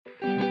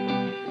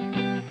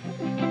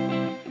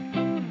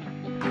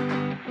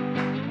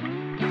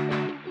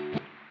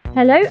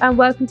Hello and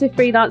welcome to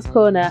Freelance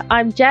Corner.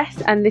 I'm Jess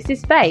and this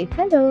is Faith.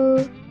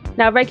 Hello.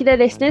 Now, regular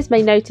listeners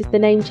may notice the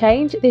name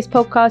change. This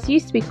podcast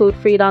used to be called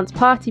Freelance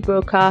Party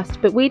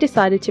Broadcast, but we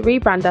decided to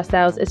rebrand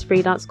ourselves as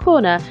Freelance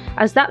Corner,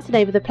 as that's the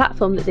name of the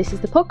platform that this is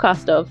the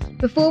podcast of.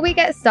 Before we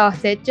get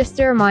started, just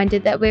a reminder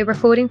that we're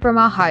recording from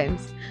our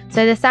homes,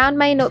 so the sound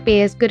may not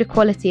be as good a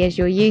quality as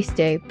you're used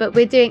to, but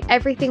we're doing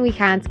everything we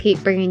can to keep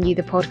bringing you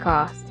the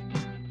podcast.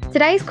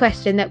 Today's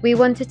question that we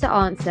wanted to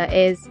answer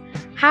is,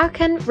 how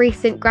can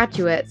recent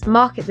graduates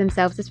market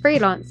themselves as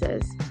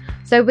freelancers?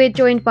 So we're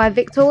joined by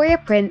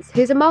Victoria Prince,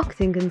 who's a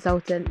marketing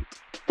consultant.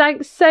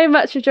 Thanks so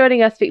much for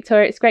joining us,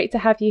 Victoria. It's great to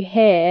have you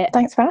here.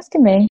 Thanks for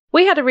asking me.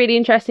 We had a really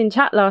interesting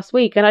chat last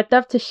week and I'd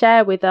love to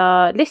share with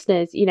our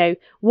listeners,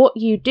 what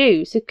you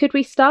do. So could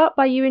we start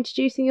by you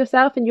introducing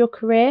yourself and your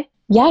career?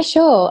 Yeah,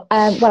 sure.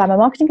 Well, I'm a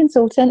marketing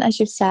consultant, as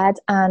you've said,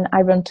 and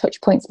I run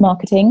Touchpoints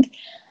Marketing.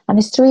 And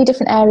there's 3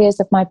 different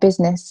areas of my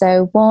business.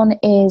 So one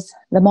is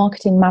the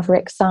Marketing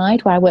Maverick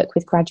side, where I work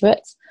with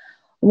graduates.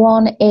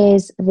 One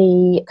is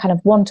the kind of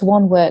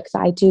one-to-one work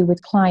that I do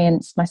with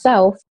clients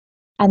myself.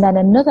 And then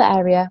another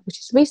area, which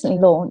is recently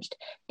launched,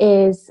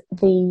 is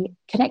the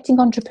Connecting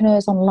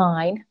Entrepreneurs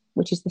Online,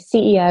 which is the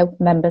CEO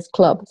Members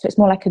Club. So it's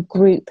more like a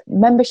group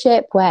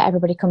membership where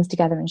everybody comes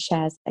together and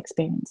shares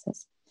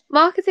experiences.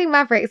 Marketing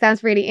Maverick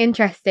sounds really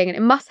interesting, and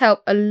it must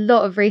help a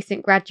lot of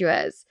recent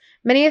graduates,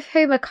 many of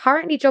whom are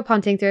currently job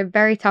hunting through a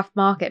very tough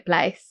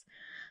marketplace.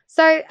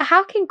 So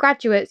how can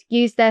graduates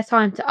use their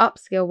time to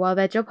upskill while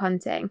they're job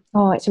hunting?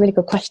 Oh, it's a really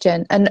good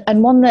question. And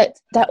one that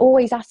they're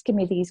always asking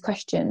me these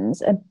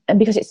questions, and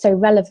because it's so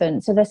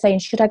relevant. So they're saying,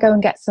 should I go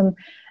and get some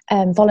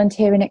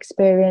volunteering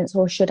experience,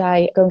 or should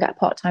I go and get a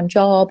part-time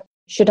job?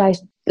 Should I,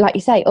 like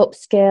you say,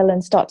 upskill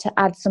and start to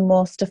add some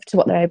more stuff to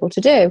what they're able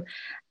to do?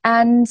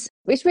 And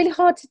it's really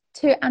hard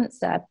to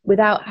answer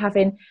without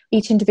having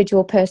each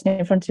individual person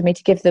in front of me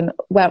to give them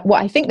what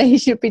I think they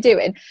should be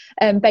doing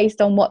based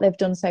on what they've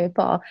done so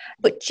far.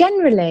 But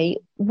generally,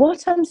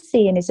 what I'm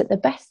seeing is that the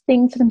best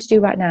thing for them to do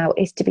right now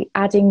is to be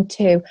adding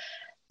to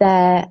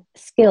their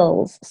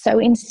skills. So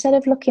instead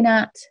of looking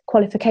at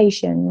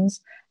qualifications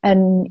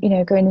and,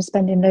 going and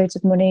spending loads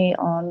of money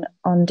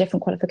on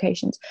different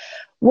qualifications,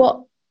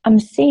 what I'm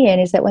seeing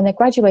is that when they're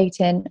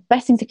graduating, the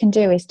best thing they can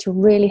do is to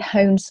really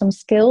hone some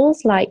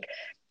skills like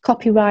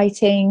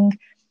copywriting,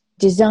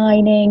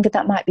 designing,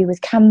 that might be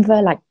with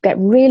Canva, like get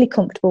really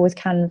comfortable with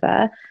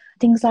Canva,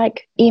 things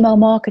like email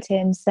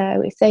marketing.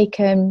 So if they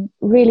can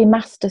really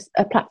master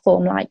a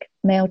platform like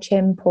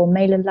MailChimp or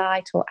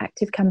MailerLite or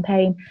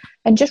ActiveCampaign,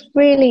 and just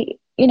really,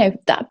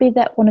 that'd be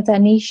one of their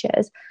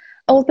niches.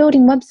 Or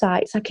building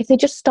websites, like if they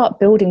just start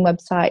building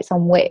websites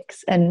on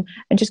Wix and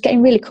just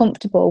getting really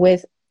comfortable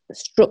with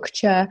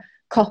structure,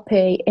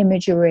 copy,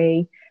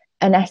 imagery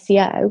and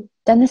SEO,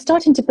 then they're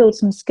starting to build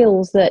some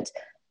skills that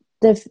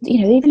they've,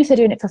 even if they're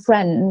doing it for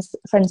friends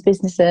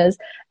businesses,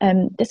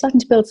 they're starting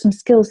to build some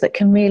skills that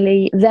can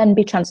really then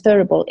be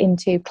transferable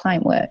into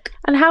client work.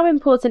 And how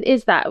important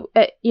is that?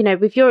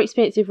 With your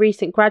experience of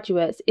recent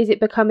graduates, is it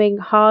becoming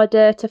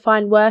harder to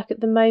find work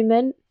at the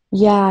moment?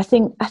 Yeah, I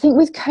think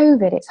with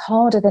COVID, it's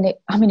harder than it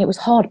was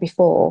hard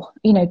before.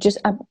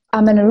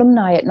 I'm an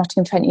alumni at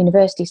Nottingham Trent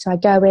University, so I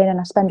go in and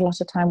I spend a lot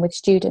of time with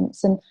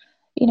students. And,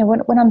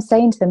 when I'm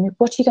saying to them,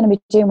 what are you going to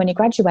be doing when you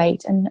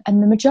graduate? And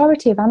the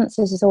majority of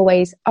answers is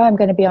always, I'm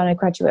going to be on a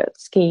graduate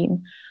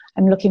scheme.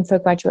 I'm looking for a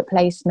graduate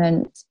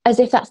placement, as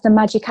if that's the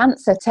magic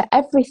answer to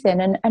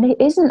everything. And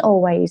it isn't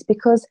always,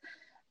 because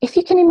if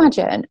you can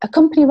imagine a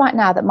company right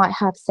now that might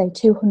have, say,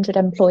 200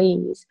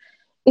 employees,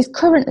 is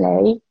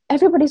currently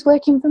everybody's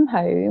working from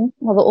home,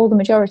 well, the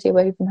majority are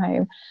working from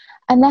home,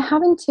 and they're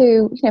having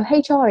to,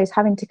 HR is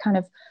having to kind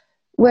of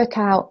work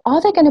out,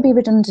 are there going to be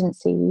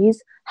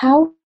redundancies?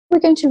 How are we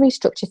going to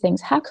restructure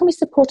things? How can we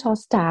support our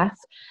staff?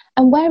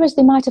 And whereas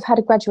they might have had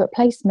a graduate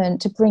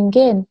placement to bring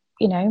in,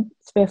 3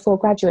 or 4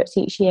 graduates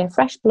each year,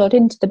 fresh blood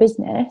into the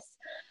business,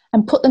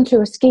 and put them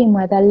through a scheme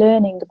where they're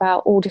learning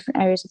about all different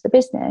areas of the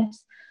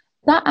business,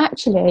 that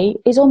actually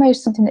is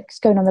almost something that's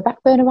going on the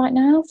back burner right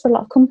now for a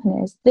lot of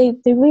companies. They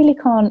really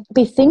can't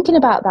be thinking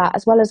about that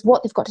as well as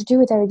what they've got to do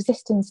with their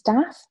existing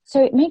staff. So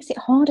it makes it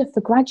harder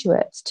for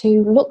graduates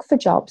to look for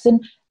jobs.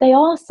 And they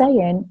are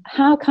saying,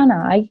 how can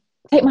I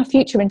take my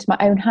future into my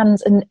own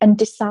hands and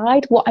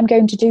decide what I'm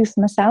going to do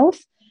for myself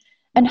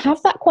and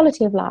have that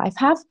quality of life?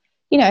 Have,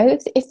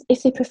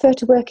 if they prefer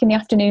to work in the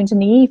afternoons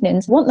and the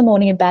evenings, want the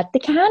morning in bed, they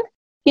can,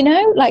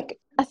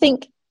 I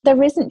think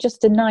there isn't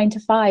just a 9 to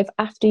 5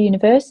 after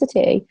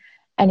university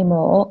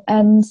anymore.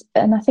 And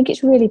I think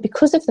it's really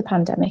because of the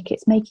pandemic,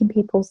 it's making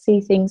people see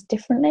things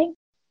differently.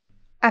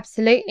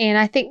 Absolutely. And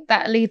I think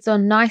that leads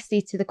on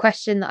nicely to the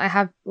question that I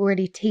have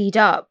already teed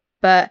up.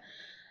 But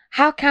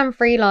how can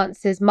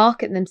freelancers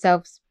market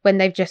themselves when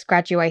they've just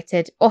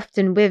graduated,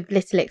 often with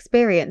little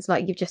experience,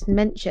 like you've just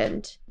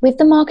mentioned? With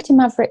the Marketing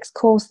Mavericks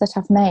course that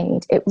I've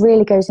made, it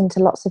really goes into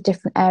lots of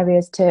different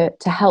areas to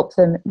help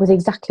them with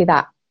exactly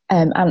that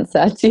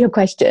answer to your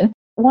question.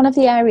 one of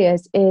the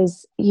areas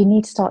is you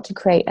need to start to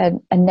create a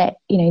net,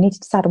 you need to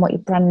decide on what your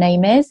brand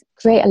name is,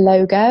 create a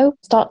logo,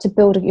 start to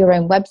build your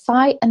own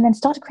website, and then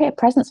start to create a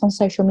presence on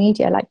social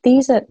media. Like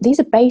these are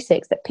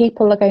basics that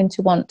people are going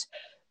to want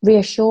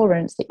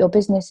reassurance that your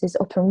business is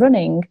up and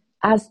running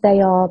as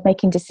they are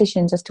making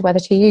decisions as to whether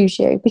to use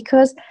you,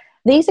 because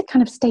these are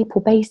kind of staple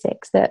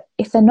basics that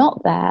if they're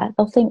not there,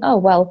 they'll think, oh,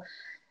 well,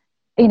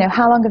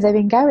 how long have they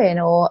been going?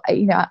 Or,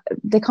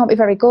 they can't be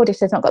very good if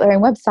they've not got their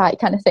own website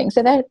kind of thing.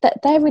 So they're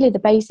really the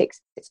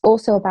basics. It's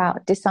also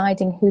about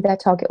deciding who their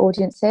target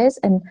audience is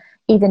and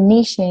either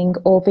niching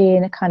or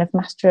being a kind of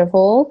master of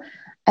all,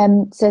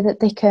 so that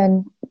they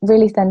can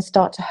really then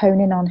start to hone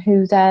in on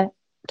who their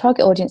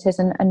target audience is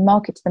and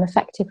market to them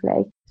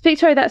effectively.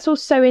 Victoria, that's all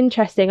so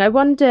interesting. I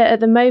wonder at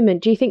the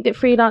moment, do you think that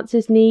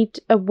freelancers need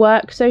a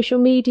work social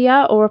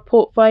media or a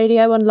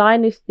portfolio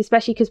online,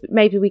 especially because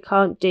maybe we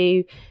can't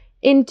do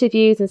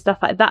interviews and stuff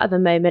like that at the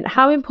moment?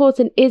 How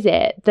important is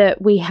it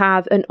that we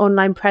have an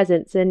online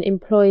presence and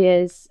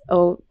employers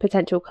or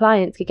potential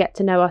clients could get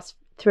to know us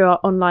through our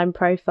online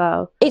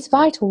profile? It's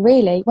vital,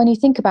 really. When you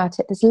think about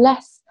it, there's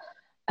less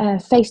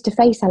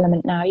face-to-face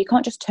element now. You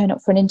can't just turn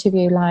up for an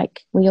interview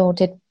like we all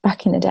did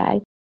back in the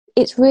day.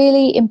 It's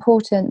really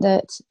important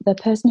that the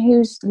person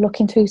who's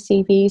looking through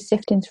CVs,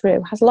 sifting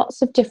through, has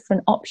lots of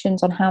different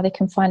options on how they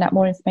can find out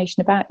more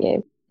information about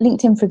you.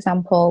 LinkedIn, for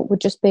example,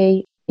 would just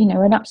be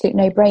an absolute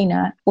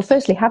no-brainer. Well,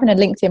 firstly, having a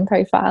LinkedIn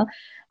profile,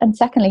 and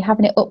secondly,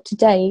 having it up to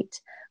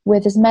date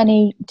with as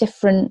many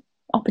different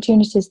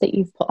opportunities that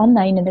you've put on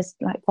there. There's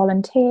like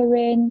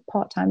volunteering,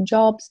 part-time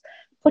jobs.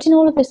 Putting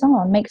all of this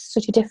on makes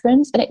such a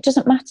difference. And it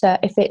doesn't matter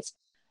if it's,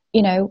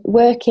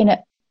 working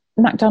at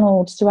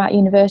McDonald's throughout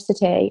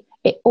university.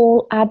 It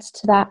all adds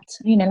to that,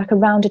 like a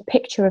rounded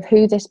picture of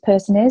who this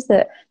person is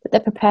that they're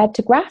prepared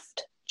to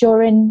graft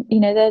during,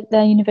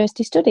 their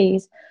university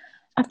studies.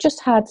 I've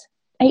just had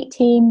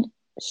 18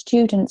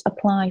 students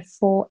apply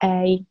for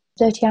a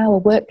 30-hour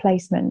work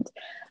placement.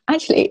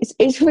 Actually,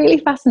 it's really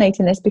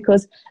fascinating this,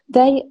 because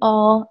they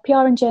are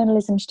PR and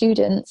journalism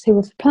students who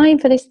are applying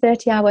for this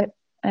 30-hour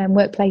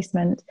work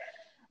placement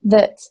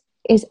that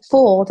is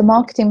for the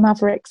Marketing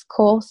Mavericks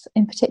course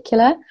in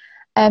particular.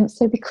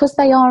 So because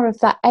they are of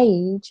that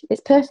age,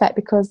 it's perfect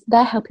because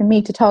they're helping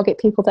me to target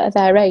people that are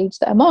their age,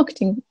 that are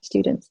marketing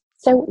students.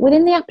 So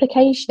within the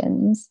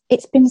applications,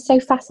 it's been so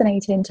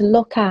fascinating to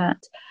look at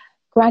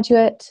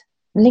graduate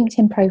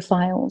LinkedIn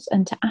profiles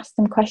and to ask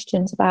them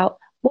questions about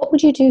what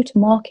would you do to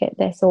market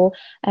this, or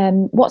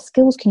what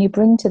skills can you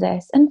bring to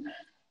this? And,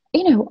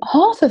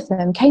 half of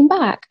them came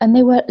back and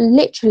they were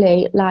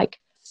literally like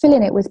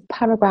filling it with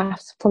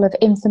paragraphs full of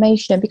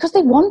information because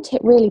they want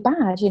it really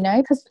bad,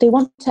 because they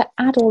want to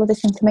add all of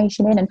this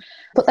information in.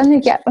 But then they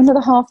get another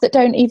half that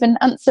don't even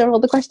answer all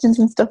the questions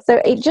and stuff.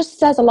 So it just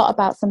says a lot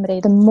about somebody.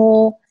 The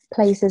more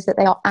places that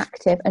they are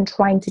active and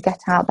trying to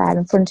get out there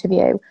in front of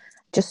you,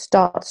 just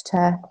starts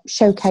to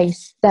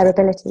showcase their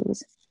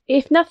abilities.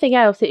 If nothing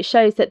else, it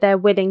shows that they're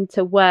willing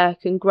to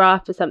work and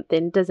graft for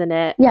something, doesn't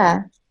it?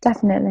 Yeah,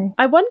 definitely.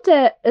 I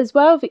wonder as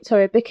well,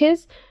 Victoria,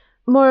 because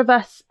more of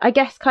us, I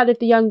guess kind of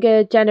the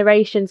younger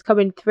generations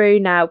coming through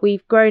now,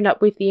 we've grown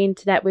up with the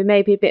internet, we're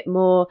maybe a bit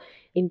more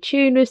in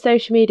tune with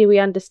social media, we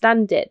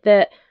understand it,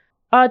 that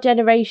our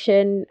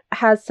generation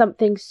has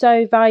something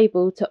so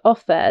valuable to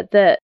offer,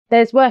 that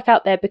there's work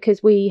out there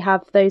because we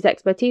have those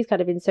expertise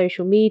kind of in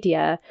social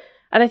media.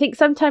 And I think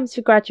sometimes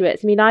for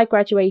graduates, I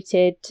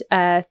graduated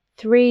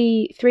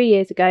 3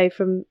 years ago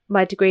from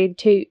my degree, and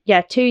 2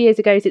 years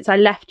ago since I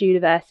left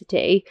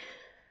university.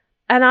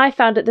 And I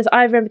found that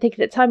I remember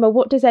thinking at the time, well,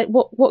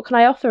 what can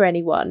I offer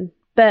anyone?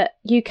 But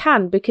you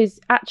can, because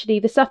actually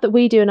the stuff that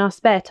we do in our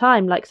spare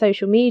time, like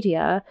social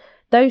media,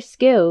 those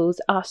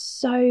skills are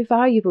so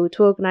valuable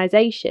to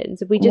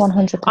organisations. We just,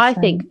 100%. I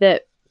think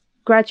that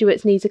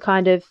graduates need to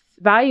kind of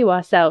value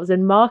ourselves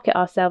and market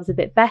ourselves a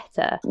bit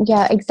better.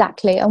 Yeah,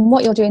 exactly. And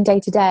what you're doing day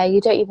to day, you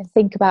don't even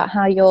think about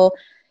how you're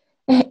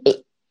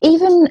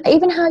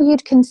even how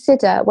you'd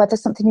consider whether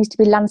something needs to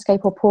be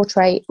landscape or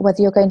portrait, whether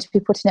you're going to be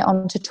putting it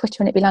onto Twitter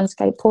and it be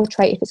landscape,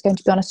 portrait, if it's going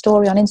to be on a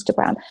story on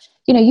Instagram.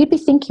 You'd be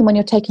thinking when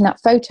you're taking that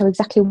photo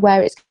exactly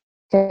where it's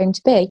going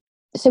to be.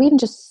 So even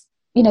just,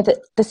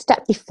 the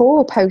step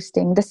before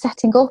posting, the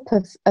setting up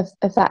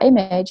of that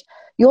image,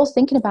 you're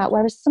thinking about,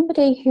 whereas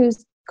somebody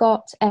who's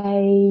got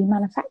a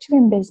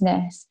manufacturing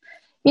business,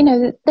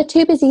 they're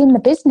too busy in the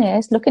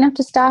business, looking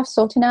after staff,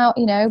 sorting out,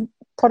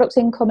 products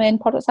incoming,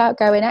 products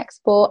outgoing,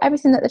 export,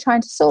 everything that they're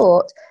trying to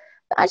sort.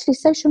 But actually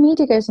social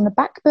media goes on the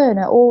back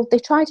burner, or they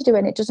try to do it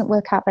and it doesn't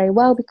work out very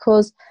well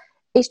because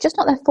it's just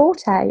not their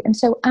forte. And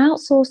so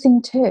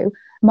outsourcing to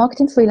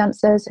marketing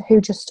freelancers who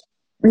just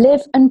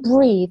live and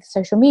breathe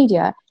social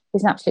media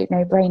is an absolute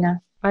no-brainer.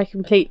 I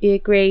completely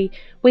agree.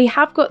 We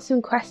have got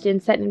some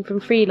questions sent in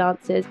from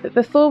freelancers, but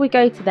before we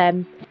go to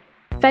them,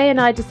 Faye and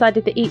I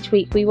decided that each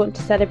week we want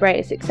to celebrate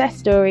a success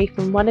story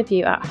from one of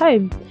you at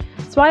home.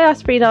 So I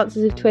asked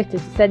freelancers on Twitter to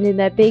send in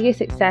their biggest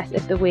success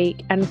of the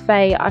week, and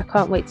Faye, I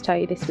can't wait to tell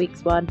you this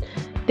week's one.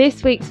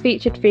 This week's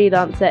featured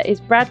freelancer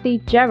is Bradley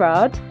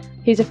Gerard,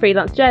 who's a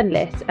freelance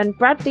journalist. And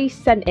Bradley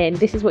sent in,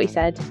 this is what he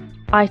said: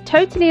 I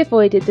totally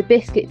avoided the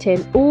biscuit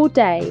tin all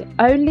day,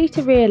 only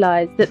to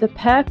realise that the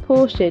per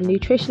portion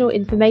nutritional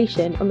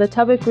information on the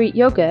tub of Greek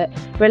yoghurt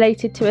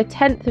related to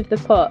 1/10 of the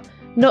pot,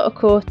 not a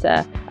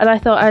quarter, and I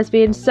thought I was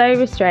being so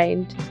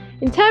restrained.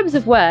 In terms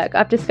of work,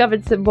 I've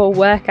discovered some more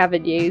work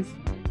avenues.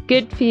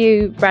 Good for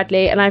you,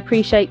 Bradley, and I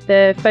appreciate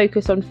the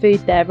focus on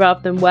food there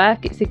rather than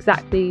work. It's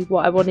exactly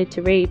what I wanted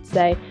to read.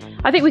 So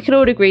I think we can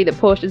all agree that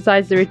portion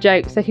sizes are a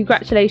joke. So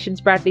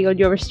congratulations, Bradley, on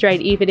your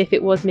restraint, even if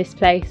it was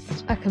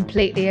misplaced. I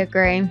completely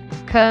agree.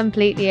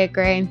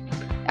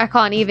 I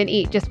can't even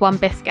eat just one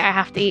biscuit. I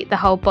have to eat the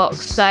whole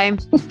box. So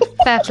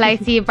fair play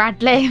to you,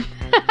 Bradley.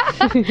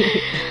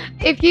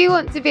 If you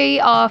want to be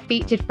our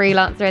featured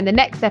freelancer in the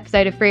next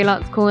episode of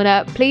Freelance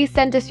Corner, please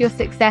send us your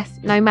success,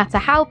 no matter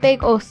how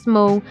big or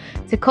small,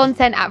 to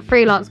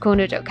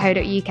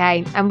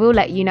content@freelancecorner.co.uk, and we'll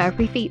let you know if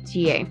we feature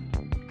you.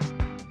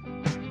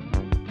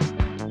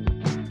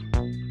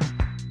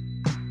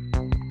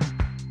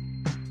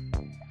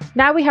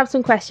 Now we have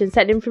some questions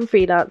sent in from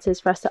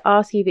freelancers for us to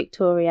ask you,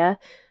 Victoria.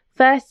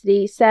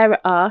 Firstly,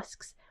 Sarah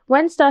asks,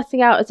 when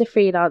starting out as a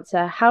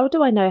freelancer, how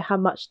do I know how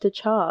much to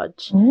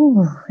charge?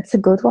 Ooh, it's a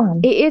good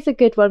one. It is a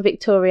good one,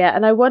 Victoria.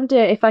 And I wonder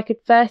if I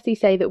could firstly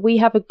say that we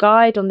have a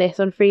guide on this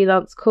on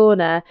Freelance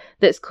Corner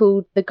that's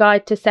called The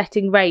Guide to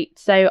Setting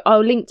Rates. So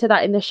I'll link to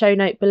that in the show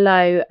note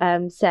below,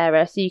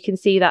 Sarah, so you can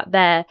see that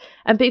there.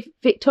 And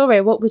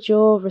Victoria, what would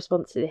your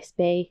response to this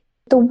be?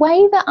 The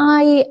way that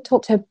I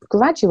talk to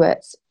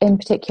graduates in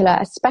particular,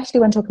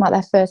 especially when talking about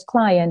their first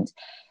client,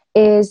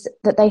 is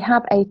that they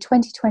have a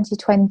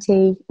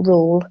 20-20-20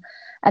 rule.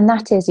 And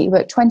that is that you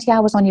work 20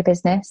 hours on your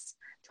business,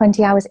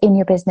 20 hours in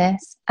your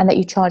business, and that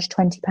you charge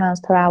 £20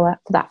 per hour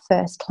for that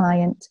first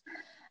client.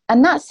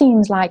 And that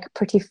seems like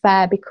pretty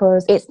fair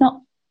because it's not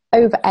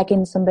over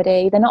egging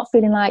somebody. They're not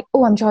feeling like,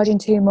 oh, I'm charging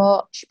too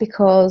much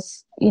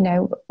because, you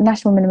know,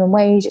 national minimum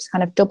wage, it's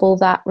kind of double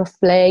that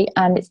roughly.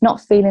 And it's not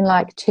feeling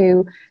like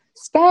too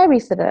scary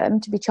for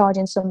them to be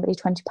charging somebody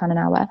 £20 an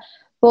hour.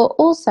 But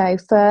also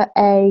for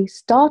a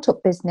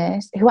startup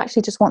business who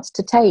actually just wants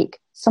to take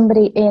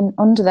somebody in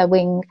under their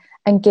wing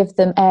and give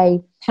them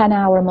a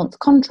 10-hour a month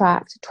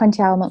contract,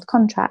 20-hour a month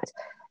contract,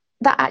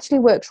 that actually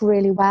works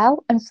really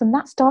well. And from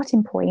that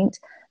starting point,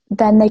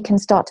 then they can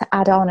start to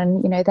add on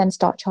and, you know, then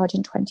start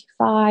charging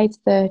 25,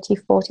 30,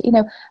 40, you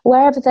know,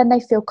 wherever then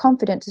they feel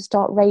confident to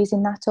start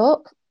raising that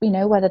up, you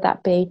know, whether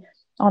that be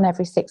on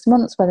every 6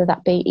 months, whether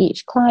that be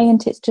each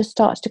client, it just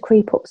starts to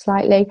creep up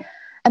slightly.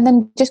 And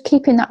then just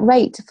keeping that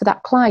rate for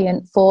that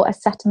client for a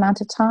set amount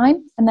of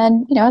time. And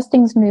then, you know, as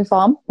things move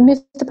on, move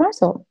the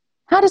price up.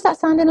 How does that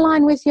sound in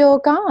line with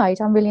your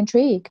guide? I'm really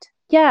intrigued.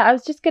 Yeah, I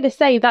was just going to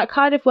say that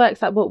kind of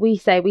works like what we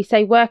say. We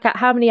say work out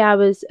how many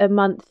hours a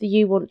month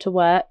you want to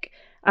work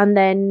and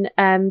then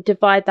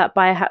divide that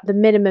by the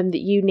minimum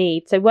that you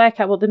need. So work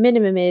out what the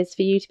minimum is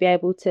for you to be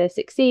able to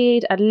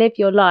succeed and live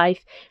your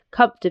life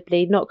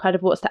comfortably, not kind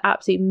of what's the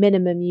absolute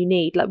minimum you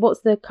need. Like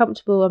what's the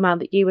comfortable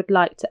amount that you would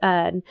like to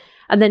earn,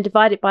 and then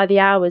divide it by the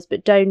hours,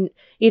 but don't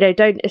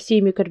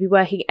assume you're going to be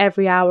working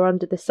every hour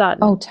under the sun.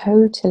 Oh,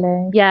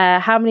 totally. Yeah,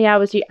 how many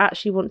hours you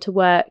actually want to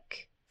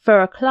work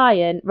for a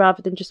client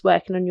rather than just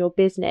working on your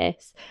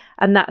business.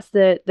 And that's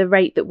the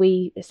rate that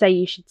we say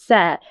you should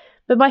set.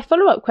 But my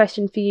follow-up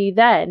question for you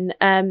then,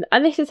 and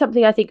this is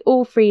something I think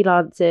all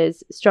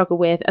freelancers struggle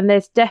with, and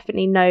there's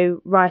definitely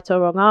no right or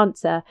wrong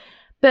answer,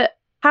 but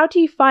how do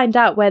you find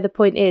out where the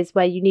point is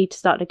where you need to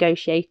start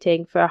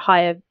negotiating for a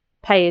higher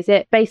pay? Is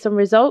it based on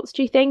results,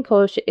 do you think,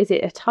 or is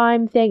it a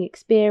time thing,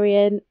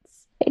 experience?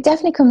 It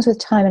definitely comes with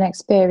time and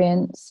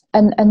experience,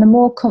 and the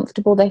more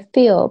comfortable they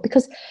feel,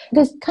 because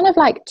there's kind of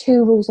like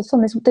two rules of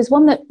thumb. There's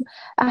one that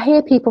I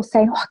hear people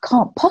saying, oh, I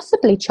can't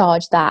possibly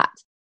charge that.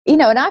 You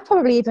know, and I've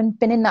probably even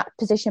been in that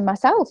position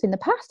myself in the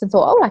past and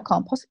thought, oh, I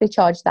can't possibly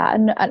charge that.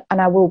 And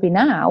I will be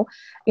now,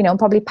 you know, I'm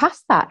probably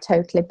past that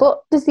totally. But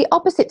there's the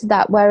opposite to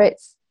that, where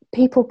it's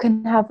people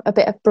can have a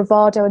bit of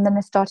bravado and then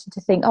they're starting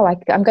to think, oh,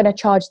 I'm going to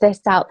charge this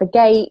out the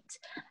gate,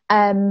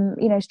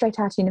 you know, straight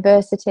out of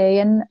university.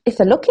 And if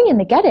they're lucky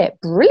and they get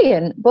it,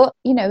 brilliant. But,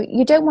 you know,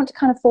 you don't want to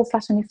kind of fall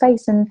flat on your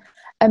face and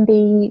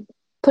be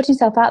putting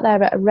yourself out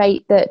there at a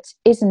rate that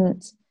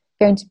isn't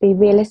going to be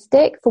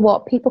realistic for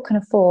what people can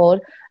afford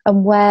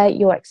and where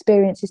your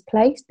experience is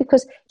placed.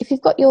 Because if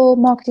you've got your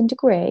marketing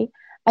degree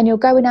and you're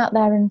going out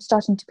there and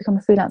starting to become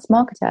a freelance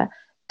marketer,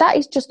 that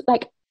is just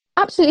like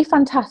absolutely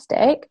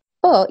fantastic,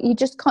 but you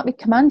just can't be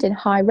commanding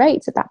high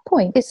rates at that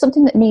point. It's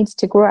something that needs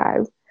to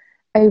grow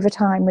over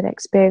time with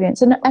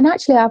experience. And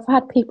actually, I've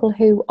had people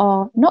who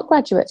are not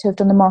graduates who have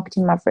done the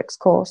Marketing Mavericks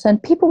course,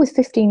 and people with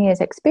 15 years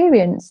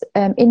experience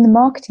in the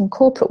marketing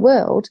corporate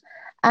world.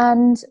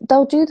 And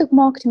they'll do the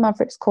Marketing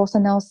Mavericks course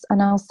and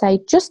I'll say,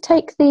 just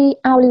take the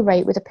hourly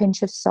rate with a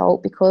pinch of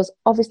salt, because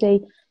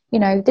obviously, you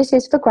know, this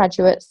is for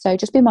graduates, so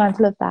just be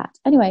mindful of that.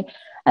 Anyway,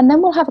 and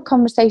then we'll have a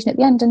conversation at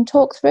the end and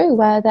talk through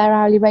where their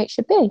hourly rate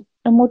should be.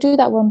 And we'll do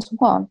that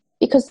one-to-one,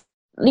 because,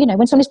 you know,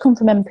 when somebody's come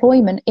from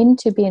employment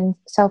into being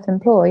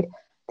self-employed,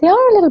 they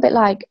are a little bit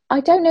like, I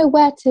don't know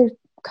where to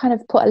kind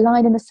of put a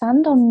line in the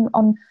sand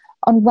on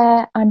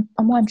where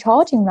I'm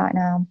charging right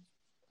now.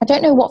 I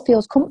don't know what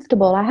feels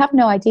comfortable. I have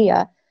no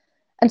idea.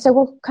 And so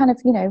we'll kind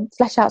of,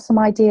 flesh out some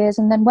ideas,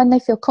 and then when they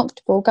feel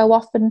comfortable, go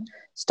off and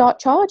start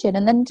charging,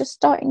 and then just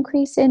start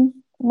increasing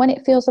when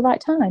it feels the right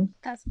time.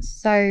 That's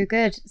so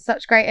good.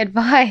 Such great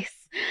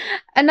advice.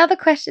 Another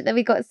question that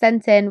we got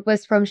sent in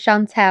was from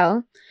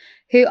Chantel,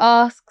 who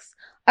asks,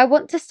 I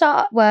want to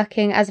start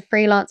working as a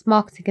freelance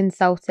marketing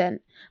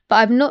consultant, but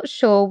I'm not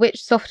sure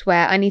which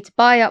software I need to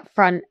buy up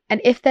front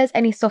and if there's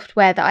any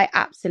software that I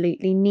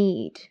absolutely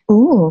need.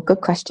 Ooh,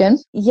 good question.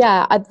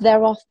 Yeah,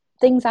 there are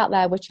things out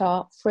there which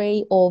are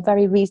free or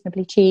very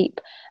reasonably cheap.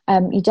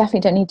 You definitely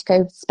don't need to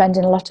go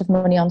spending a lot of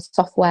money on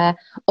software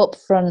up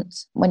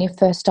front when you're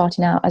first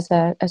starting out as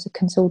a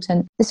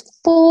consultant. There's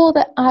 4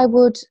 that I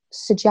would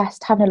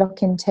suggest having a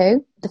look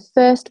into. The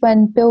first,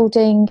 when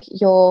building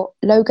your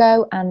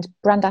logo and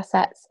brand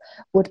assets,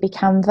 would be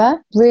Canva.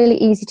 Really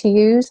easy to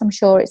use. I'm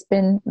sure it's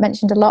been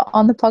mentioned a lot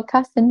on the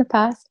podcast in the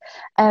past.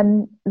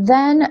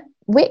 Then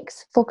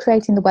Wix for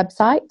creating the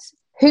website.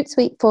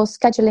 Hootsuite for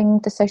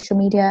scheduling the social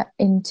media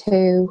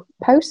into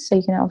posts. So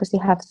you can obviously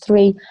have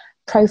 3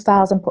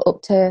 profiles and put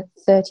up to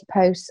 30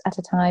 posts at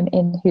a time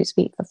in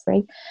Hootsuite for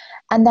free.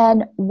 And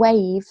then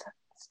Wave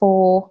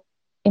for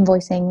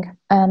invoicing.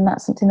 And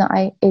that's something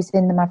that is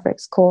in the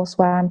Mavericks course,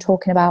 where I'm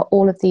talking about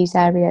all of these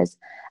areas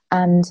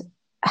and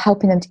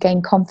helping them to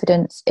gain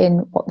confidence in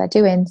what they're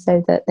doing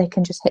so that they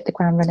can just hit the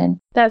ground running.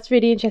 That's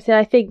really interesting.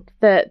 I think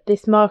that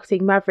this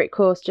Marketing Maverick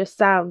course just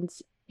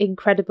sounds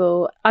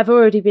incredible. I've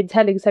already been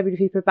telling so many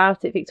people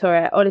about it,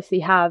 Victoria. I honestly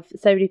have.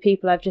 So many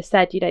people I've just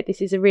said,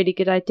 this is a really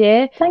good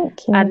idea.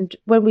 Thank you. And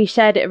when we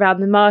shared it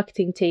around the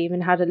marketing team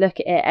and had a look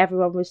at it,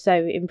 everyone was so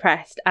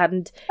impressed.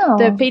 And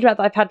the feedback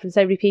that I've had from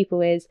so many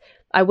people is,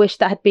 I wish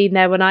that had been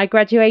there when I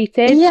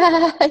graduated.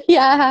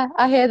 Yeah,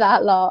 I hear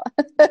that a lot.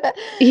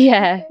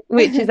 Yeah,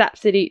 which is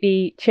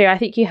absolutely true. I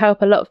think you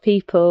help a lot of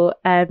people,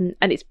 and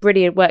it's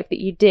brilliant work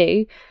that you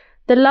do.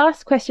 The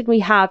last question we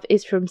have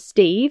is from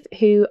Steve,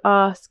 who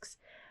asks,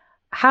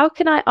 how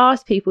can I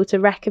ask people to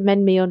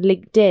recommend me on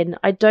LinkedIn?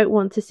 I don't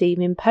want to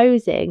seem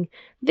imposing.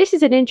 This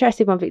is an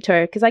interesting one,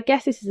 Victoria, because I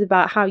guess this is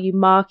about how you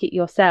market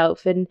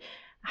yourself and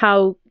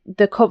how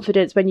the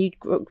confidence when you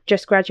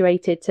just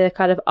graduated to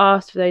kind of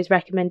ask for those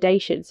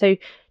recommendations. So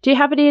do you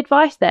have any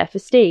advice there for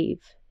Steve?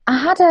 I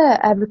had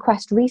a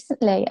request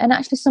recently, and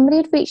actually somebody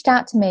had reached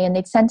out to me and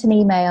they'd sent an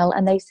email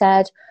and they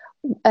said,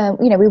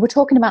 we were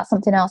talking about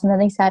something else, and then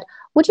they said,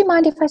 would you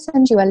mind if I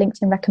send you a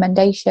LinkedIn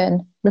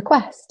recommendation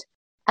request?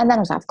 And then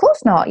I was like, of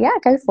course not. Yeah,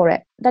 go for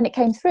it. Then it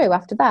came through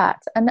after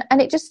that. And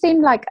it just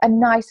seemed like a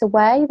nicer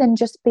way than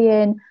just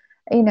being,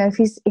 if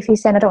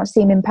he's saying I don't want to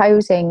seem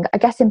imposing. I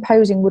guess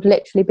imposing would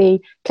literally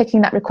be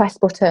clicking that request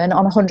button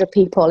on 100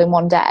 people in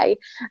one day.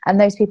 And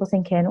those people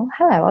thinking, oh,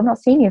 hello, I've not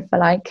seen you for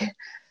like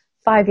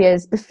 5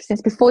 years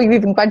since before you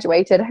even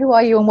graduated. Who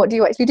are you and what do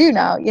you actually do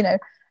now?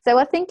 So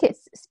I think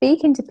it's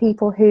speaking to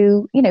people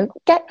who,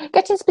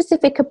 getting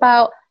specific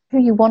about who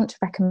you want to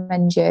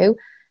recommend you.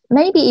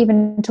 Maybe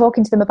even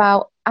talking to them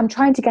about, I'm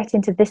trying to get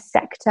into this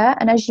sector,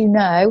 and as you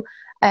know,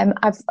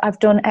 I've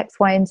done X,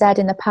 Y, and Z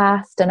in the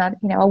past, and I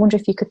wonder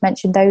if you could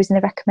mention those in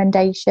the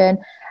recommendation,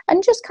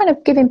 and just kind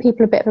of giving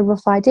people a bit of a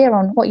rough idea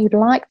on what you'd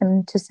like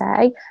them to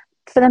say,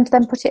 for them to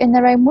then put it in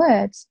their own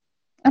words.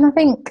 And I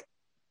think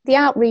the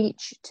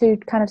outreach to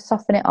kind of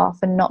soften it off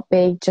and not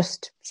be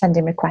just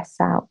sending requests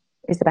out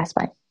is the best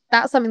way.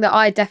 That's something that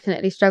I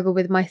definitely struggle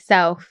with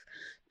myself,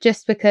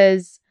 just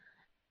because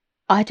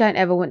I don't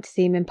ever want to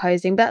seem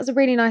imposing. But that's a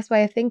really nice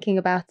way of thinking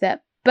about it.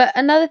 But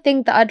another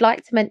thing that I'd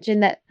like to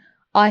mention that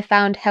I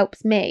found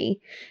helps me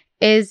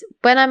is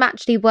when I'm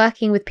actually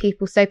working with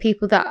people. So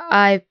people that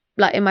I've,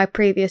 like in my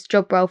previous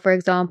job role, for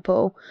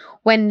example,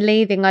 when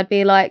leaving, I'd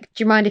be like,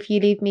 do you mind if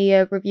you leave me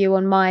a review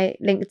on my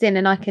LinkedIn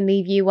and I can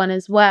leave you one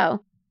as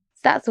well?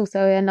 So that's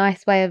also a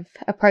nice way of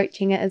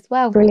approaching it as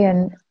well.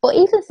 Brilliant. Or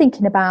even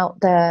thinking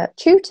about the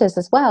tutors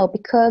as well,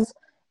 because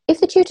if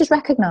the tutors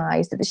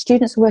recognise that the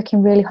students are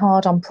working really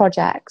hard on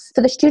projects,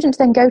 for the student to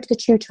then go to the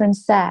tutor and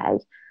say,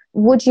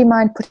 would you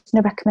mind putting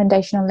a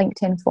recommendation on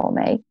LinkedIn for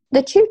me?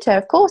 The tutor,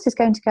 of course, is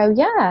going to go,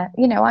 yeah,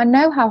 I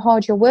know how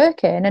hard you're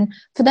working. And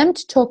for them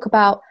to talk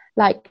about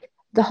like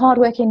the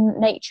hardworking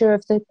nature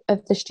of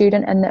the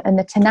student and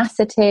the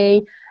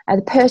tenacity,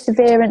 the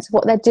perseverance of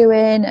what they're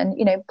doing, and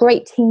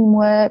great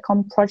teamwork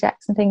on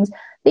projects and things,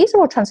 these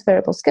are all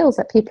transferable skills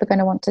that people are going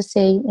to want to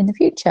see in the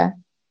future.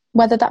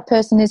 Whether that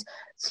person is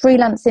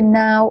freelancing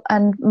now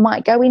and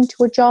might go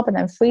into a job and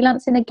then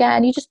freelancing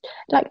again,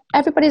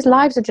 everybody's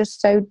lives are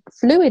just so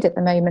fluid at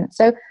the moment.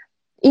 So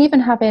even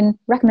having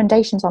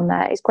recommendations on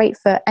there is great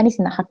for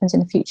anything that happens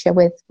in the future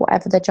with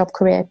whatever their job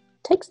career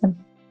takes them.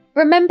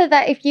 Remember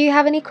that if you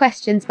have any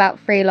questions about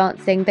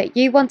freelancing that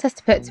you want us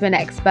to put to an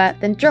expert,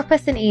 then drop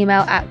us an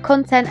email at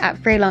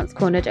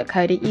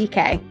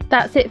content@freelancecorner.co.uk.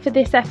 That's it for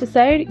this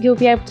episode. You'll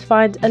be able to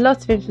find a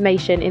lot of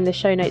information in the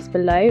show notes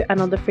below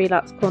and on the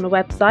Freelance Corner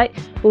website.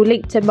 We'll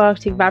link to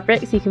Marketing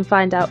Maverick so you can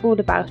find out all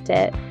about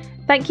it.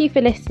 Thank you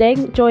for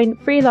listening. Join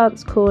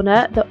Freelance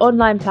Corner, the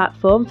online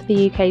platform for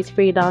the UK's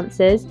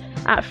freelancers,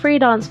 at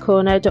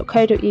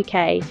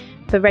freelancecorner.co.uk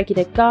for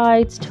regular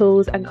guides,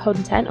 tools and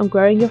content on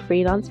growing your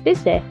freelance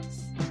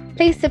business.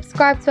 Please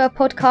subscribe to our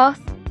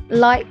podcast,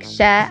 like,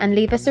 share and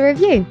leave us a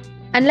review.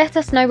 And let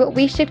us know what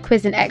we should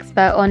quiz an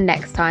expert on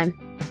next time.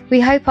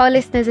 We hope our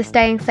listeners are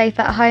staying safe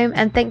at home,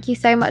 and thank you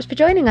so much for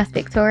joining us,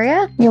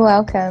 Victoria. You're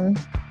welcome.